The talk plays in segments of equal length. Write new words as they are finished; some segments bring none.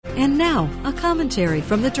And now, a commentary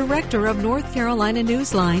from the director of North Carolina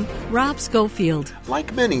Newsline, Rob Schofield.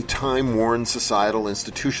 Like many time-worn societal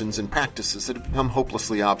institutions and practices that have become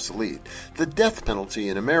hopelessly obsolete, the death penalty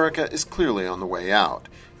in America is clearly on the way out.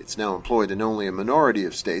 It's now employed in only a minority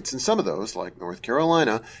of states, and some of those, like North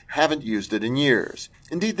Carolina, haven't used it in years.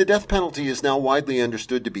 Indeed, the death penalty is now widely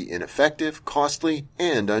understood to be ineffective, costly,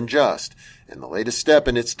 and unjust, and the latest step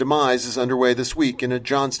in its demise is underway this week in a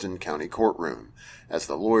Johnston County courtroom. As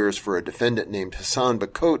the lawyers for a defendant named Hassan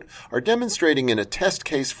Bakote are demonstrating in a test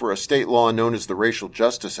case for a state law known as the Racial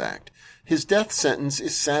Justice Act, his death sentence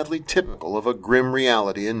is sadly typical of a grim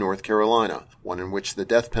reality in North Carolina, one in which the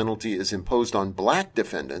death penalty is imposed on black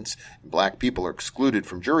defendants, and black people are excluded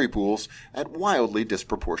from jury pools at wildly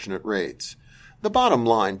disproportionate rates. The bottom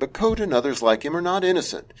line, Bakote and others like him are not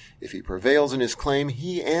innocent. If he prevails in his claim,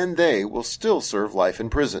 he and they will still serve life in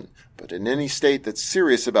prison. But in any state that's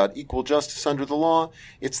serious about equal justice under the law,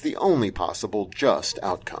 it's the only possible just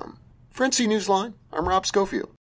outcome. For NC Newsline, I'm Rob Schofield.